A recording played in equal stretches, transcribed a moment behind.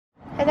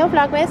Hello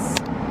Vlogmas.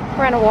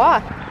 We're on a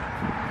walk.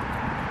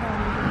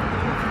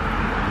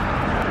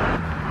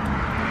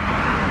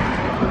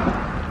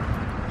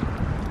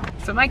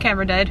 So my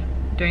camera died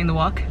during the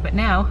walk, but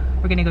now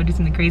we're gonna go do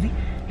something crazy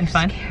and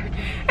fun.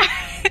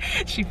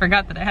 She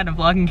forgot that I had a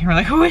vlogging camera.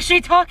 Like, who is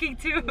she talking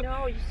to?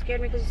 No, you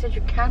scared me because you said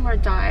your camera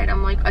died.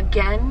 I'm like,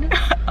 again?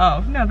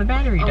 Oh, no, the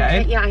battery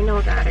died. Yeah, I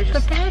know that.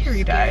 The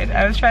battery died.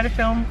 I was trying to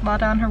film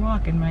Lada on her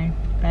walk and my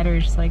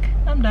battery's just like,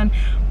 I'm done.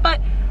 But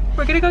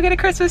we're gonna go get a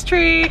Christmas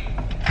tree.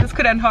 This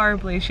could end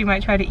horribly. She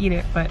might try to eat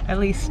it, but at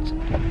least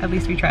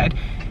we tried.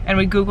 And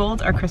we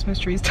Googled, are Christmas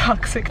trees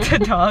toxic to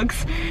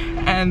dogs?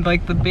 And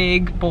like the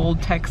big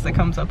bold text that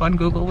comes up on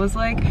Google was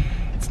like,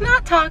 it's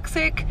not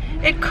toxic.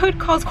 It could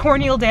cause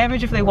corneal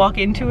damage if they walk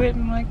into it.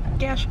 And I'm like,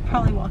 yeah, she'll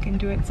probably walk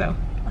into it. So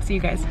I'll see you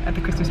guys at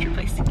the Christmas tree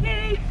place.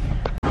 Yay!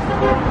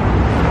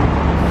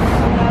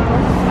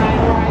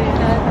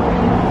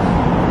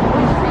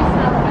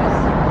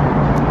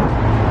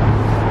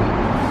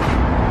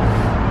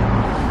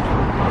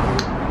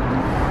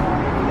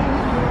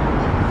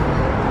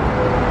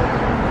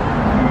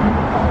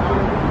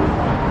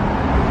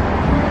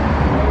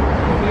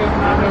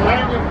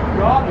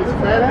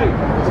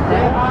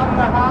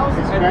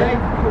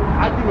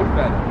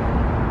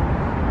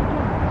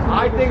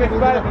 I think it's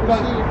better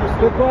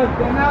because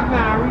they're not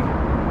married.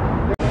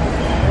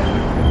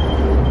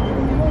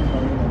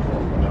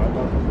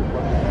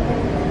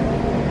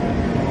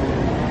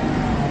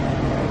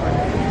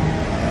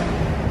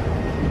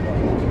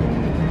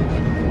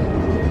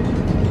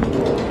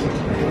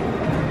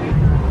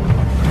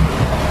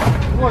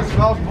 This one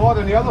smells more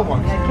than the other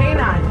ones. Yeah,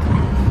 canine.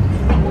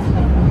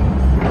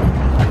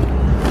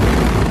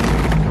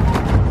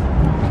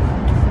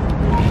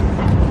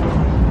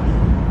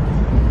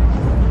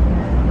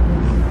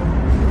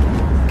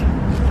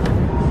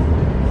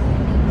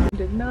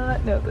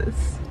 Know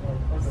this.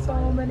 So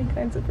many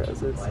kinds of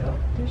roses.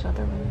 There's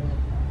other ones.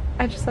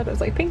 I just thought it was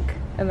like pink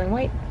and then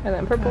white and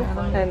then purple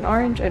and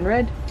orange and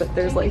red, but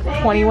there's like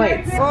 20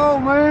 whites. Oh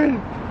man!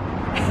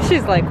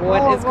 She's like,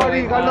 what is going on?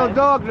 You got no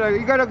dog there.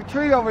 You got a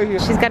tree over here.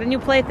 She's got a new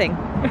plaything.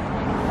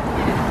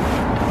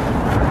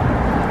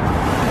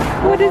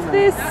 What is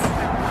this?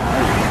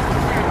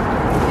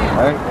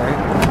 Right. There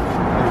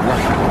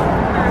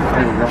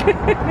you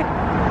go.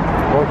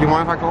 Well, do you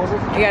mind if I close it?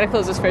 You gotta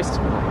close this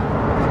first.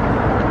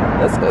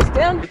 This goes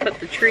down. We put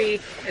the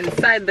tree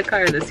inside the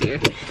car this year.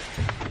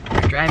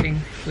 We're driving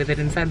with it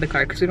inside the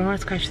car because we don't want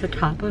to scratch the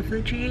top of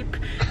the Jeep.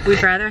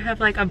 We'd rather have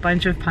like a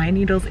bunch of pine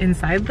needles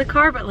inside the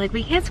car, but like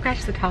we can't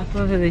scratch the top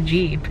of the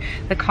Jeep.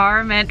 The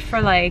car meant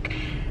for like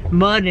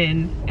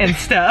mudding and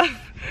stuff.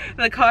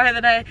 The car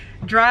that I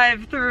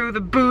drive through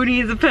the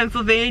boonies of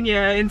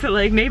Pennsylvania into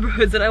like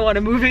neighborhoods that I want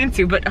to move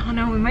into, but oh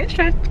no, we might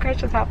try to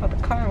scratch the top of the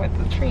car with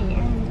the tree.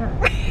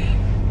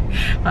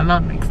 My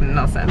mom makes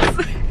no sense.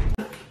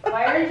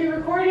 Why aren't you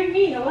recording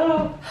me?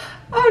 Hello?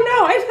 Oh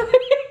no, I thought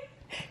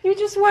you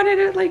just wanted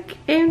it like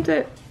aimed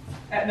at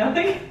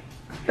nothing?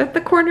 At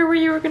the corner where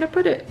you were gonna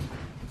put it.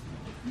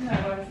 No,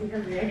 I want to see her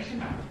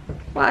reaction.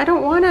 Well, I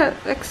don't want to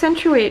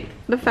accentuate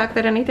the fact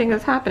that anything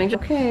is happening.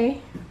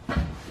 Okay.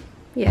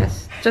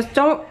 Yes. Just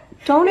don't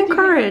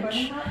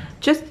encourage.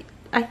 Just,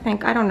 I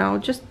don't know.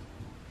 Just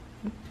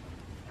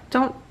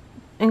don't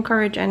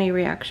encourage any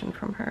reaction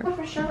from her. Well,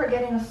 for sure we're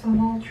getting a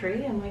small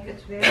tree and like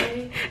it's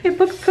very... It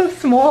looked so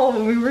small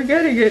when we were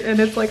getting it and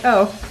it's like,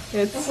 oh,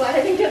 it's... That's why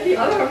I didn't get the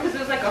other one because it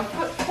was like a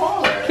foot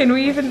taller. Can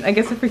we even, I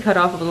guess if we cut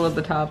off a little of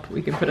the top,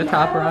 we can put a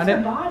topper on it.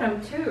 The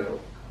bottom too.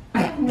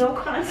 I have no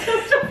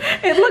concept of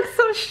it looks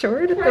so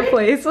short at the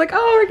place. Like,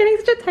 oh, we're getting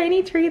such a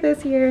tiny tree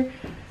this year.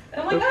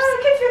 I'm like, oh,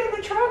 it can fit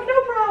in the trunk,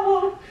 no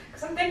problem.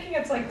 Because I'm thinking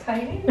it's like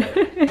tiny.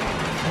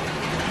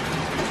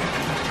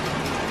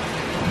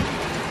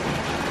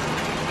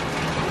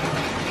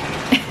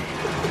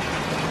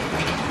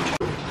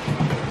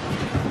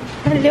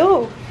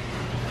 Hello.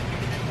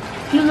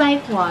 You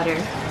like water.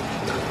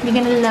 You're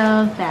gonna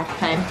love bath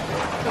time.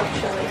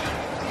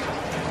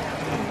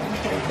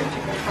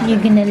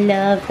 You're gonna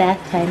love bath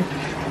time.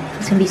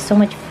 It's gonna be so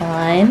much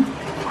fun.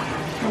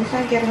 Once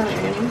I get her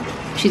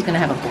in, she's gonna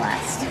have a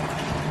blast.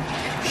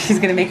 She's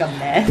gonna make a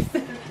mess.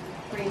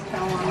 please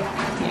tell Mom.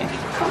 Yeah.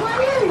 Come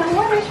on in, my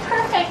water's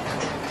perfect.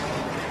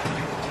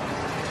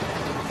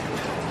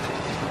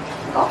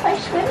 Go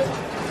fish swim.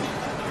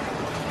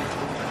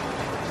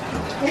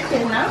 This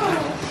is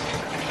nice.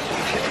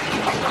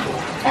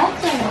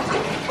 That's a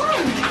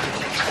fun.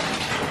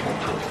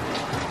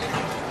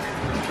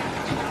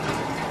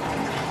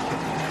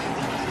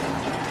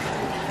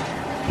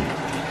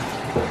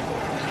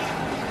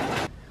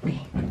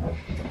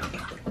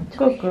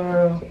 Good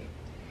girl.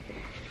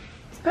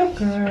 Good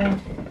girl.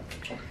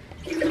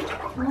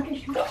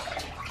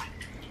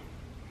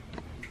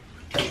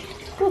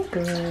 Good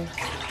girl.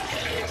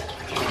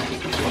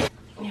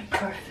 You're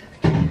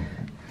perfect.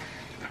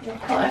 You're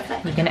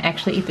perfect. You're gonna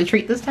actually eat the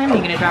treat this time, or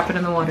you're gonna drop it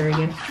in the water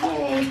again?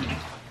 Yay.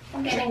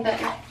 I'm getting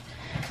better.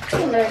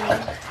 I'm learning.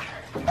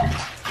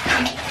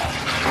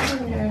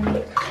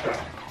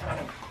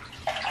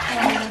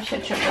 Oh,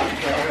 shit.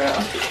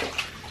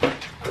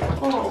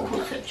 Oh,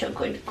 who's it? Such a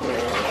good girl.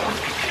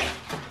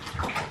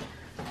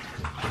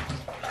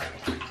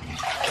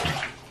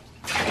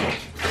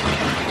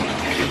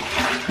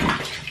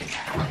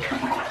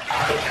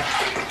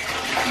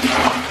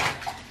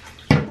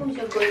 Who's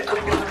a good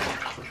girl?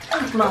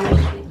 Who's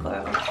Mama's sweet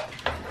girl?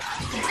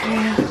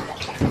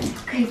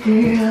 Good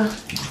girl.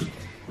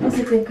 Who's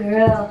a good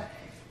girl?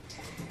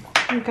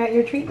 You got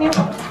your treat now?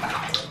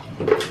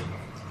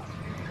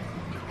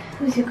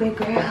 Who's a good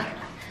girl?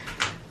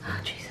 Oh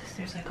Jesus,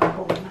 there's like a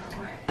hole in the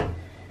floor.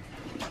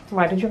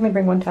 Why did you only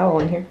bring one towel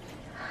in here?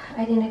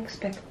 I didn't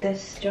expect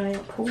this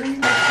giant pool. Little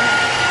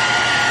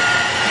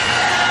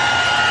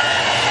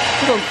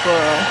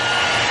girl.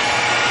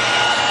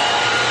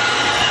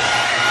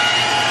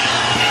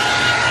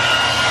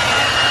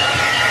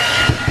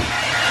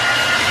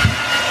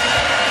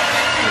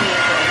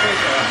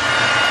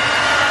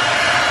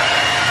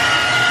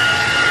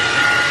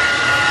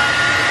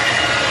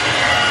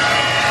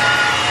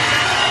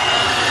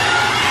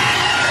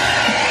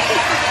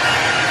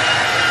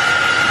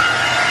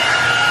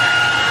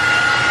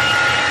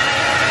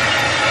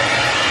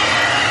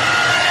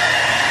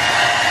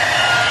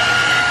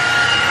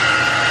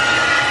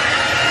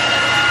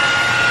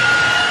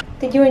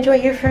 Did you enjoy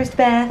your first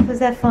bath? Was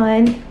that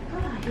fun?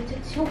 Ah, you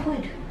did so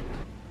good.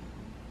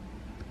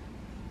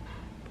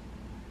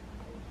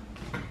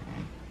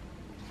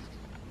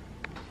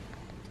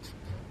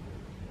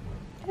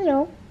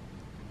 Hello.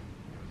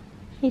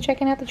 You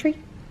checking out the tree?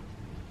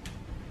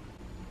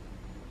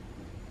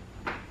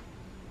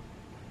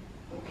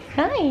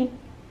 Hi.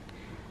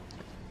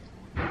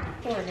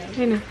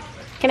 Can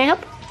I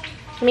help?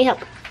 Let me help.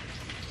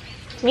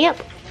 Let me help.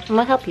 I'm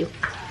gonna help you.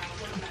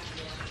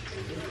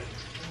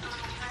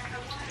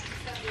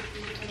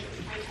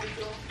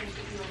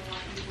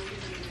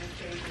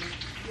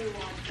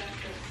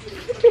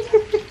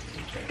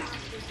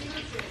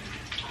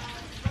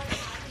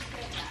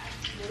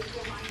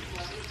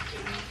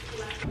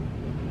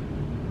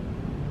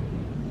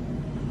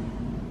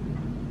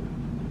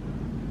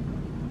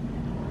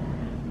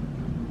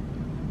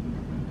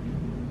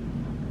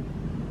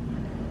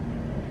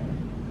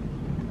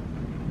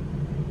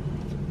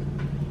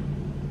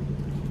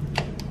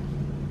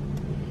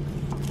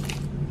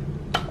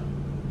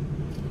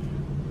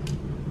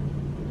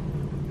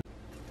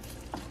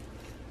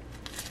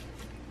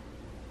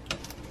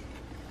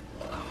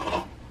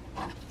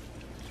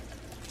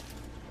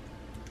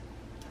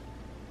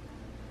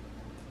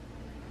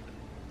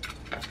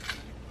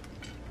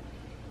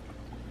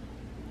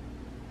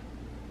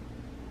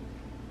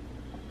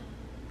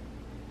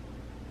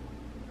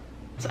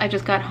 I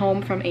just got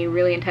home from a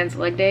really intense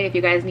leg day. If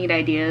you guys need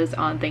ideas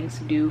on things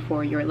to do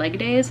for your leg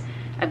days,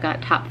 I've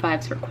got top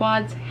 5s for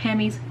quads,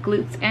 hammies,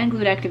 glutes, and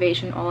glute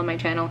activation all on my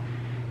channel.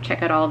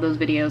 Check out all of those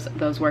videos.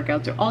 Those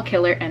workouts are all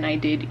killer, and I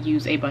did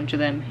use a bunch of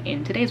them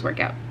in today's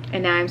workout.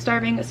 And now I'm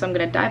starving, so I'm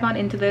gonna dive on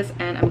into this,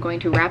 and I'm going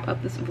to wrap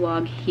up this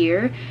vlog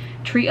here.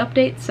 Tree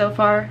update so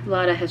far.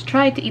 Lada has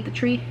tried to eat the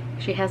tree.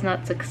 She has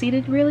not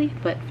succeeded really,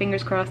 but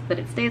fingers crossed that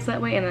it stays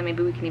that way, and then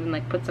maybe we can even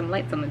like put some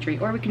lights on the tree,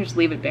 or we can just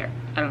leave it bare.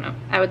 I don't know.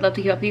 I would love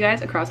to keep up with you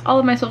guys across all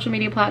of my social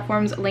media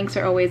platforms. Links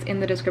are always in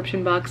the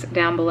description box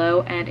down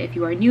below, and if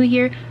you are new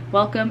here,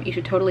 welcome. You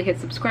should totally hit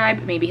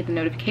subscribe, maybe hit the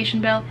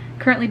notification bell.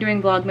 Currently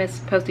doing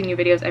Vlogmas, posting new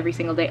videos every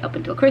single day up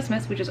until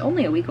Christmas, which is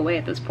only a week away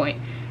at this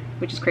point,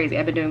 which is crazy.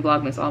 I've been doing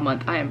Vlogmas all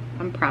month.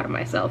 I'm proud of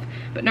myself.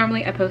 But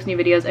normally I post new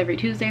videos every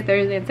Tuesday,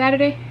 Thursday, and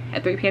Saturday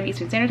at 3 p.m.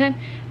 Eastern Standard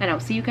Time, and I'll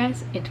see you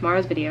guys in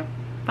tomorrow's video.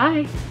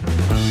 Bye!